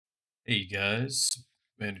Hey guys,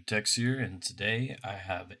 Tex here, and today I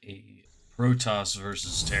have a Protoss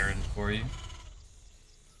versus Terran for you.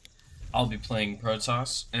 I'll be playing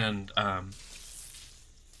Protoss, and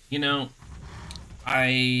you know,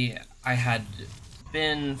 I had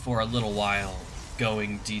been for a little while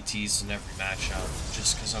going DTs in every matchup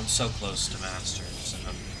just because I'm so close to Masters and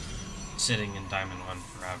I'm sitting in Diamond 1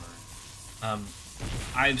 forever. Um,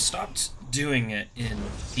 I've stopped doing it in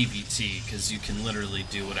PvT because you can literally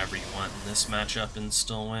do whatever you want in this matchup and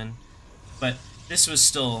still win. But this was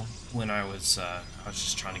still when I was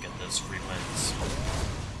just trying to get those free wins.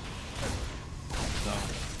 So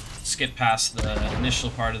skip past the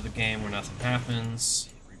initial part of the game where nothing happens.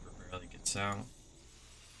 Reaper barely gets out.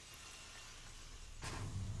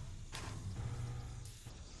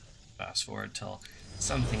 Fast forward till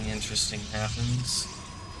something interesting happens.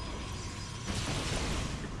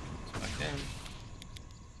 Back in.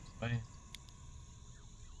 Bye.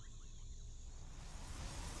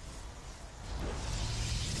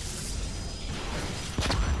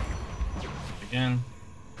 Again.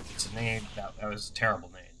 It's a nade. That was a terrible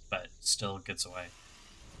nade, but still gets away.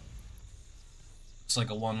 It's like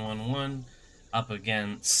a 1-1-1 up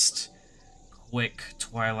against Quick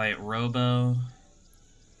Twilight Robo.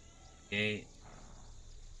 Gate.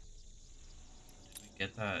 Did we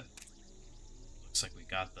get that? Looks like we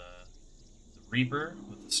got the Reaper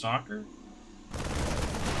with the Stalker.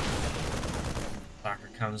 Stalker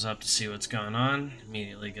comes up to see what's going on,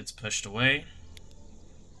 immediately gets pushed away.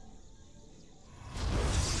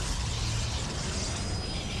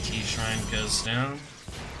 T-Shrine goes down.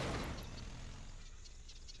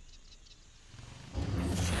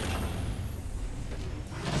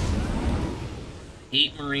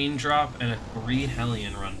 Eight Marine drop and a 3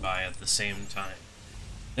 Hellion run by at the same time.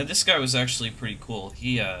 Now this guy was actually pretty cool.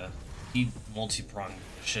 He multi-pronged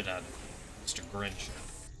the shit out of Mr. Grinch.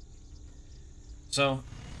 So,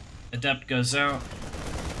 Adept goes out.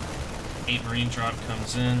 8 Marine drop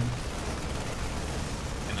comes in.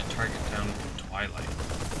 Gonna target down Twilight.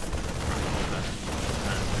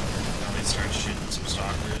 Now they start shooting some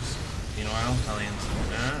Stalkers. Meanwhile, Hellions in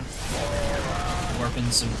that.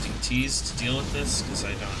 Warping some DTs to deal with this, because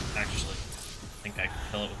I don't actually think I can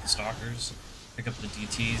kill it with the Stalkers. Pick up the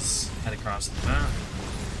DTs, head across the map.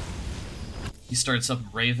 He starts up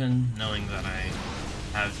Raven, knowing that I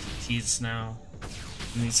have DTs now.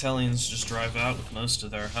 And these Hellions just drive out with most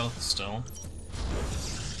of their health still.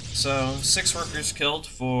 So, 6 workers killed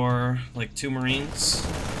for, like, 2 Marines.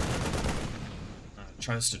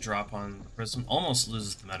 Tries to drop on the Prism. Almost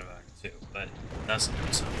loses the medevac, too, but doesn't,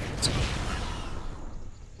 so it's going fine.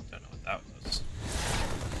 Don't know what that was.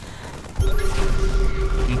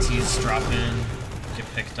 DTs drop in, get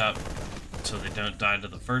picked up, so they don't die to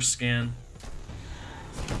the first scan.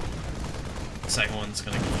 The second one's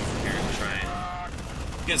gonna come over here and try and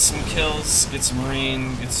get some kills, get some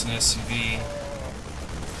Marine, gets an SUV.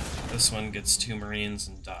 This one gets 2 Marines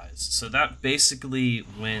and dies. So that basically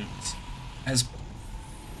went as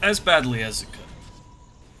badly as it could.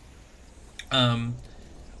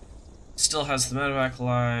 Still has the medevac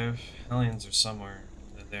alive. Hellions are somewhere.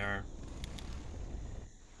 There they are.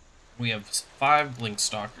 We have 5 Blink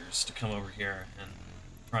Stalkers to come over here and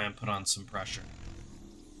try and put on some pressure.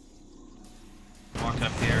 Walk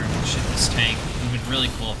up here, shoot this tank. It would have been really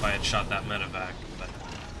cool if I had shot that medevac, but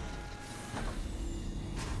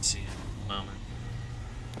let's see in a moment.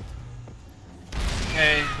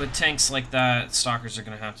 Okay, with tanks like that, Stalkers are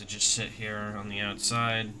gonna have to just sit here on the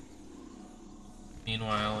outside.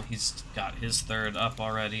 Meanwhile, he's got his 3rd up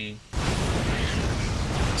already.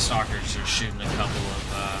 Stalkers are shooting a couple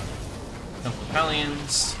of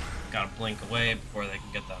Hellions. Gotta blink away before they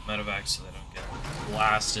can get that medevac so they don't get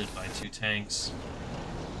blasted by 2 tanks.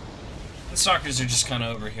 The Stalkers are just kind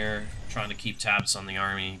of over here trying to keep tabs on the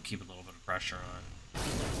army, keep a little bit of pressure on.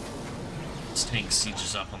 This tank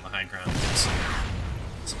sieges up on the high ground.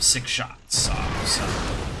 Some 6 shots off, so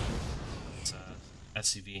it's a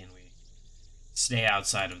SCV and we stay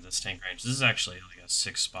outside of this tank range. This is actually like a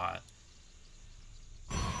 6 spot.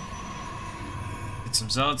 Get some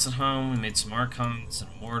Zealots at home, we made some Archons, an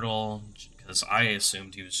Immortal, because I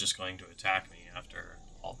assumed he was just going to attack me after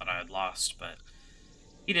all that I had lost, but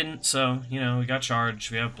he didn't, so, you know, we got charged,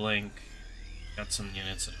 we have Blink, got some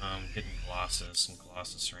units at home, hitting Colossus and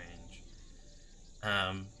Colossus range.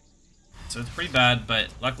 So it's pretty bad,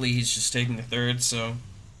 but luckily he's just taking a 3rd, so,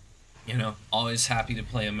 you know, always happy to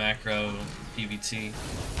play a macro PvT.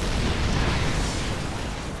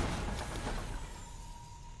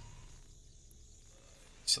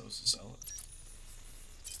 So is a Zealot.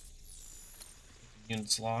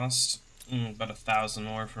 Units lost. About 1,000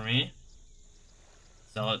 more for me.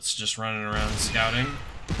 Zealots just running around scouting.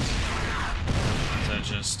 That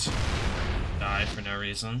just died for no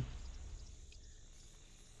reason.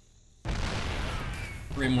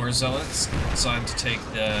 3 more Zealots decide to take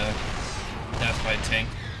the death by tank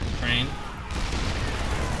train.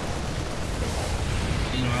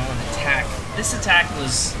 Meanwhile, an attack. This attack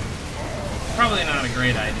was probably not a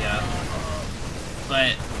great idea,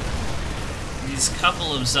 but these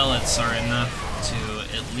couple of Zealots are enough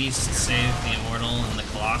to at least save the Immortal and the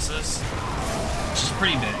Colossus, which is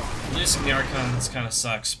pretty big. Losing the Archons kind of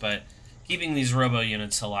sucks, but keeping these Robo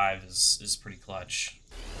units alive is pretty clutch.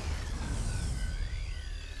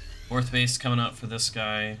 4th base coming up for this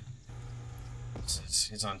guy.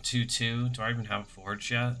 He's on 2-2. Do I even have a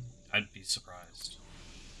Forge yet? I'd be surprised.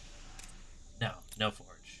 No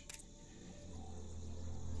Forge.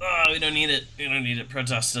 Oh, we don't need it. We don't need it.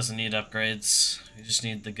 Protoss doesn't need upgrades. We just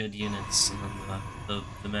need the good units, and then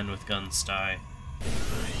the men with guns die.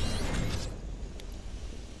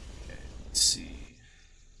 Okay, let's see.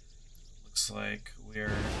 Looks like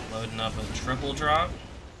we're loading up a triple drop.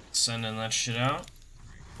 Sending that shit out.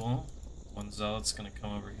 Cool. 1 Zealot's gonna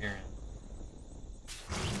come over here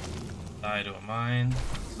and die to a mine.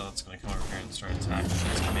 Zealot's gonna come over here and start attacking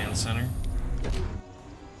his command center.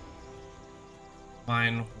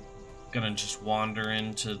 Mine gonna just wander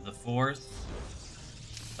into the 4th.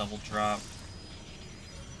 Double drop.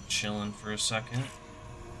 Chilling for a second.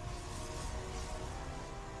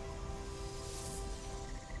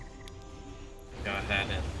 Go ahead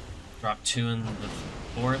and drop 2 in the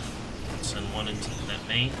 4th. Send 1 into that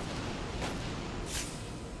main.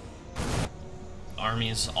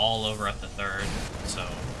 Armies all over at the 3rd, so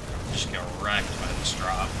just get wrecked by this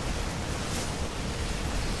drop.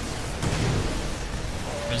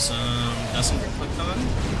 Prism doesn't get clicked on.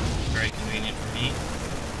 Very convenient for me.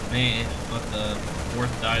 But the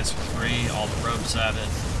 4th dies for free. All the ropes at it.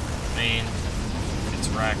 Main gets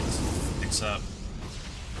wrecked. Picks up.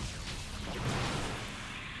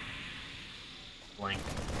 Blink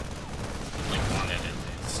on it at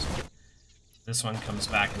least. This one comes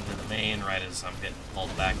back into the main right as I'm getting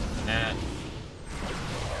pulled back to the net.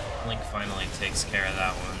 Blink finally takes care of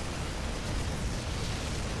that one.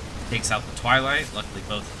 Takes out the Twilight. Luckily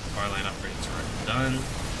both of the Twilight upgrades are already done.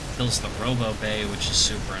 Kills the Robo Bay, which is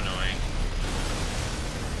super annoying.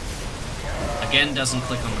 Again, doesn't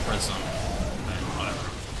click on the Prism, but whatever.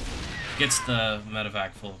 Gets the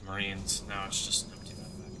medevac full of Marines. Now it's just an empty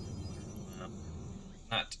medevac.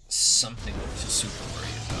 Not something to super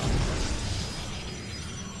worry about.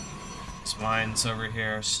 These mines over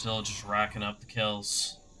here are still just racking up the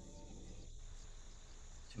kills.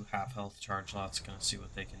 2 half-health charge lots, gonna see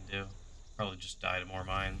what they can do. Probably just die to more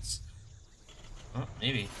mines. Oh,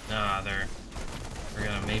 maybe. Nah, we're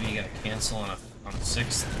gonna maybe get a cancel on the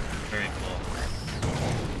 6th. Very cool.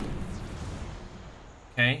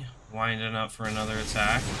 Okay, winding up for another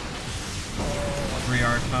attack. 3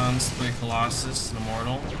 Archons, 3 Colossus, an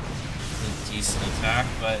Immortal. A decent attack,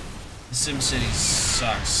 but the SimCity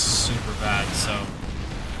sucks super bad, so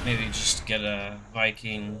maybe just get a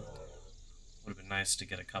Viking. Would have been nice to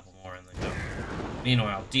get a couple more and then go.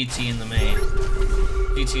 Meanwhile, DT in the main.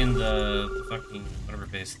 DT in the fucking whatever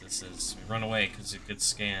base this is. We run away because it gets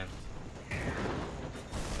scanned.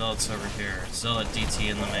 Zealot's over here. Zealot DT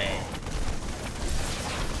in the main.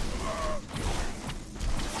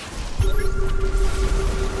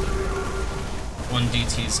 One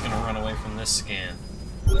DT is gonna run away from this scan.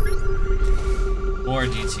 More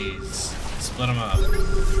DTs. Split them up.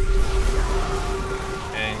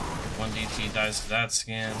 Okay. 1 DT dies to that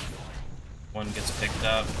scan. 1 gets picked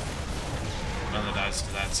up. Another dies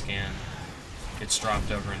to that scan. Gets dropped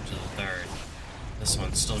over into the 3rd. This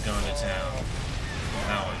one's still going to town.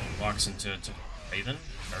 That one walks into it. Raven?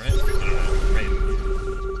 Alright? I don't know. Raven.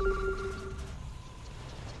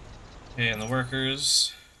 Okay, and the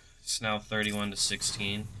workers. It's now 31 to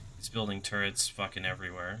 16. He's building turrets fucking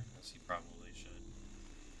everywhere, as he probably should.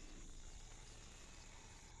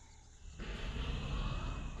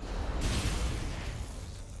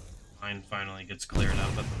 Mine finally gets cleared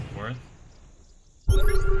up at the 4th.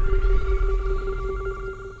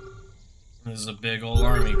 There's a big old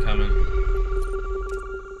army coming.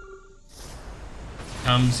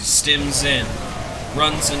 Comes, he stims in,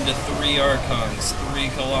 runs into 3 Archons, 3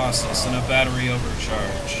 Colossus, and a battery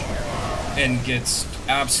overcharge, and gets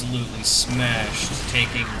absolutely smashed,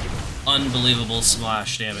 taking unbelievable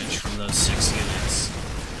splash damage from those 6 units.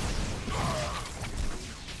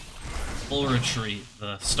 Full retreat.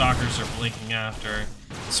 The Stalkers are blinking after.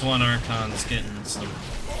 This 1 Archon's getting some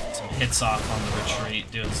hits off on the retreat,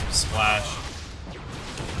 doing some splash.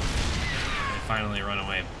 They finally run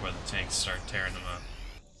away before the tanks start tearing them up.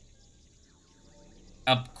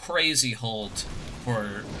 a crazy hold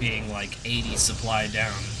for being like 80 supply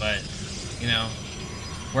down, but, you know,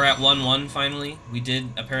 we're at 1-1 finally. We did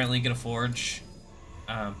apparently get a forge,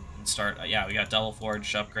 and start, yeah, we got double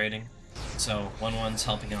forge upgrading, so 1-1's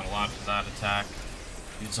helping out a lot for that attack.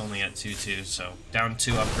 He's only at 2-2, so down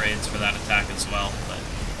 2 upgrades for that attack as well, but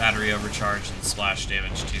battery overcharge and splash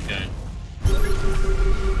damage too good.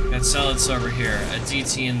 Got zealots over here, a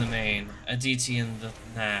DT in the main, a DT in the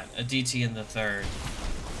nat, a DT in the third.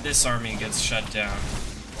 This army gets shut down.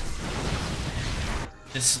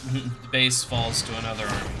 This base falls to another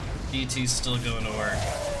army. DT's still going to work.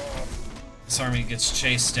 This army gets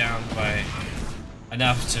chased down by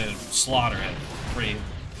enough to slaughter it pretty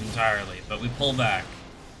entirely, but we pull back.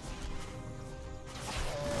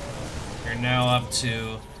 We're now up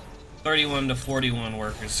to 31 to 41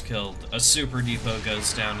 workers killed. A super depot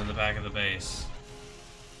goes down in the back of the base.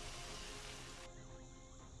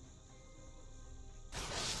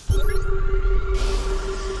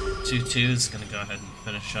 Two is going to go ahead and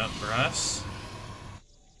finish up for us.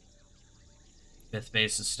 5th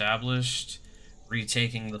base established.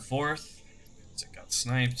 Retaking the 4th. As it got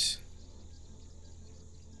sniped.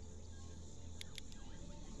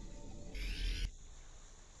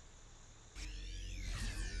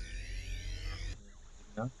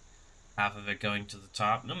 Half of it going to the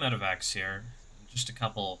top. No medevacs here. Just a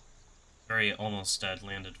couple very almost dead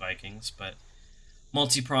landed Vikings, but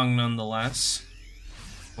multi-pronged nonetheless.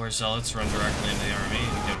 4 zealots run directly into the army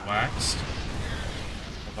and get waxed.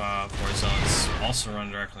 4 zealots also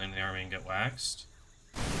run directly into the army and get waxed.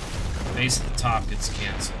 Base at the top gets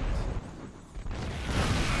cancelled.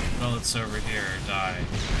 Zealots over here die.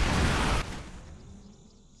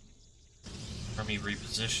 Army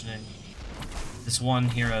repositioning. This one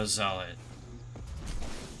hero zealot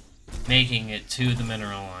making it to the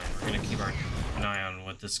mineral line. We're going to keep an eye on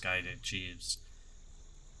what this guy achieves.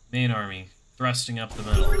 Main army thrusting up the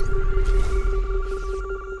middle.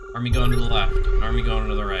 Army going to the left. Army going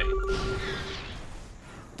to the right.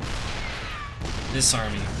 This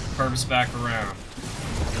army curves back around.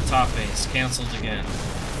 The top base cancelled again.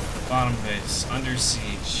 Bottom base under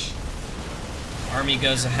siege. Army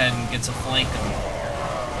goes ahead and gets a flank on.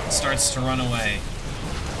 Starts to run away.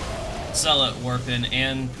 Zealot warp in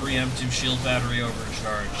and preemptive shield battery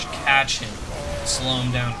overcharge. Catch him. Slow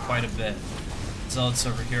him down quite a bit. Zealots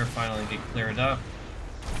over here finally get cleared up.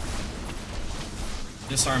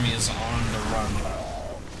 This army is on the run,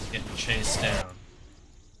 getting chased down.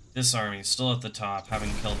 This army is still at the top,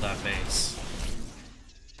 having killed that base.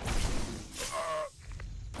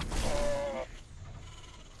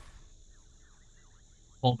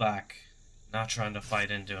 Pull back. Not trying to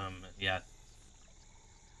fight into him yet.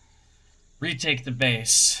 Retake the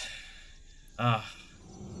base.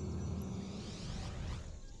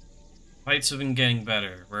 Fights have been getting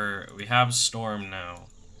better. We have Storm now.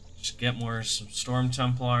 Just get more Storm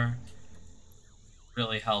Templar.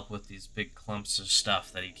 Really help with these big clumps of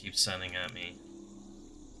stuff that he keeps sending at me.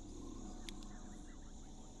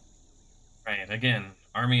 Right, again,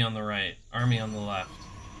 army on the right, army on the left.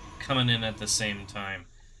 Coming in at the same time.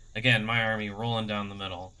 Again, my army rolling down the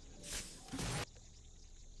middle.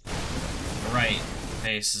 The right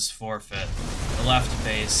base is forfeit. The left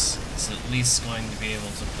base is at least going to be able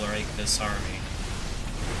to break this army.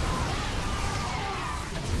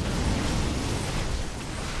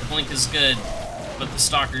 The blink is good, but the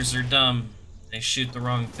stalkers are dumb. They shoot the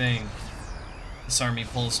wrong thing. This army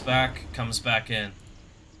pulls back, comes back in.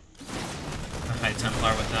 The High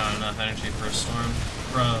Templar without enough energy for a storm.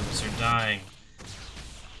 Probes are dying.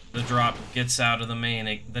 The drop gets out of the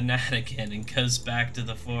main, the nat again, and goes back to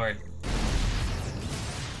the fort.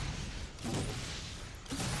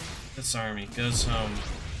 This army goes home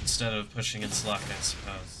instead of pushing its luck, I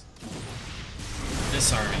suppose.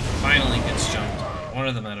 This army finally gets jumped on. One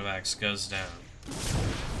of the medevacs goes down.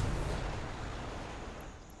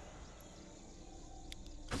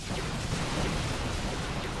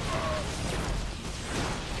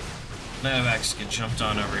 Medevacs get jumped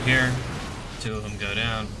on over here. 2 of them go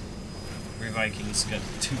down. 2 Vikings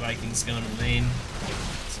go in the main.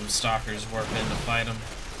 Some stalkers warp in to fight them.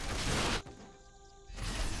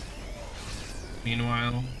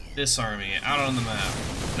 Meanwhile, this army, out on the map,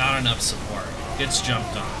 not enough support, gets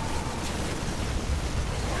jumped on.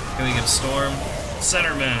 Here we get a storm.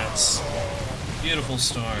 Center mass. Beautiful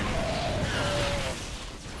storm.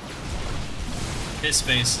 This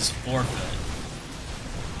base is forfeit.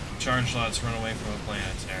 Charge lots run away from a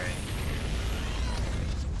planetary.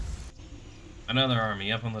 Another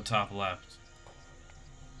army up on the top left.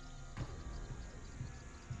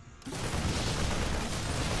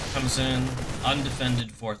 Comes in,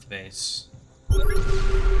 undefended 4th base.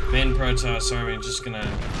 Main Protoss army just gonna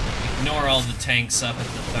ignore all the tanks up at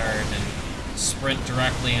the third and sprint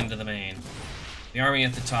directly into the main. The army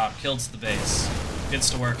at the top kills the base, gets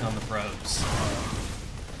to work on the probes.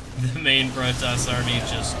 The main Protoss army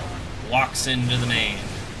just walks into the main.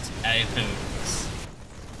 Moves.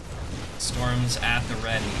 Storms at the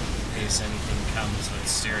ready in case anything comes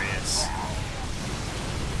that's serious.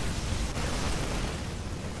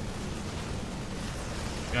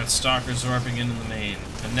 Got Stalkers warping into the main,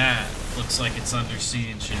 and that looks like it's under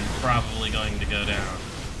siege and probably going to go down.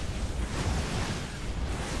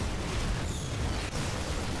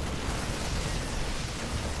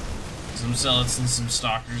 Some Zealots and some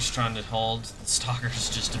Stalkers trying to hold. The Stalkers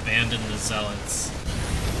just abandoned the Zealots.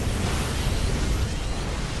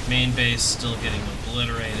 Main base still getting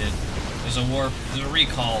obliterated. There's a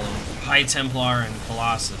recall of High Templar and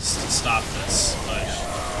Colossus to stop this, but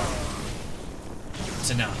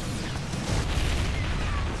it's enough.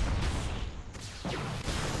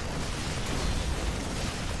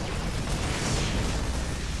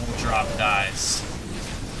 We'll drop dies.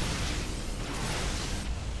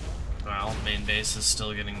 Well, main base is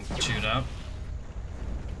still getting chewed up.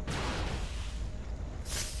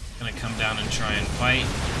 Gonna come down and try and fight.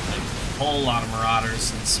 A whole lot of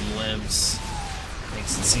Marauders and some Libs.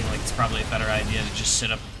 Makes it seem like it's probably a better idea to just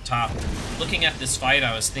sit up at the top. Looking at this fight,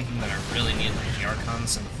 I was thinking that I really need like the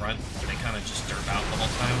Archons in the front. They kind of just derp out the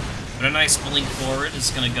whole time. But a nice blink forward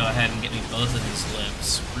is gonna go ahead and get me both of these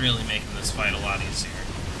Libs, really making this fight a lot easier.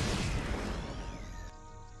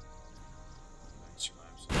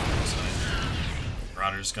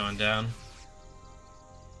 Marauders going down.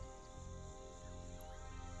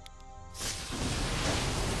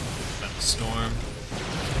 Got the Storm.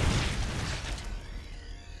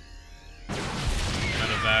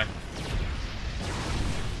 Medevac.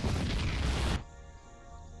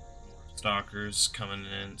 Stalkers coming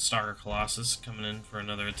in. Stalker Colossus coming in for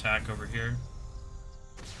another attack over here.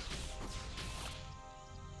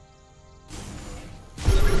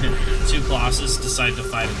 Two Colossus decide to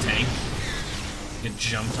fight a tank. Get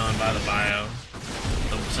jumped on by the bio.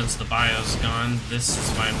 But since the bio's gone, this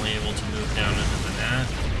is finally able to move down into the net.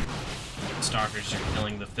 Stalkers are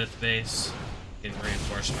killing the 5th base, getting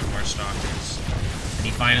reinforced by more Stalkers. And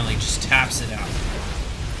he finally just taps it out.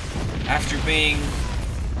 After being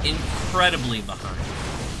incredibly behind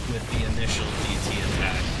with the initial DT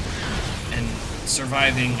attack, and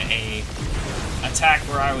surviving a attack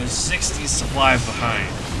where I was 60 supply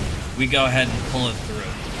behind, we go ahead and pull it through.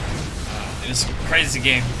 It was a crazy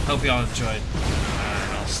game. Hope you all enjoyed.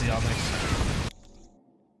 And I'll see y'all next time.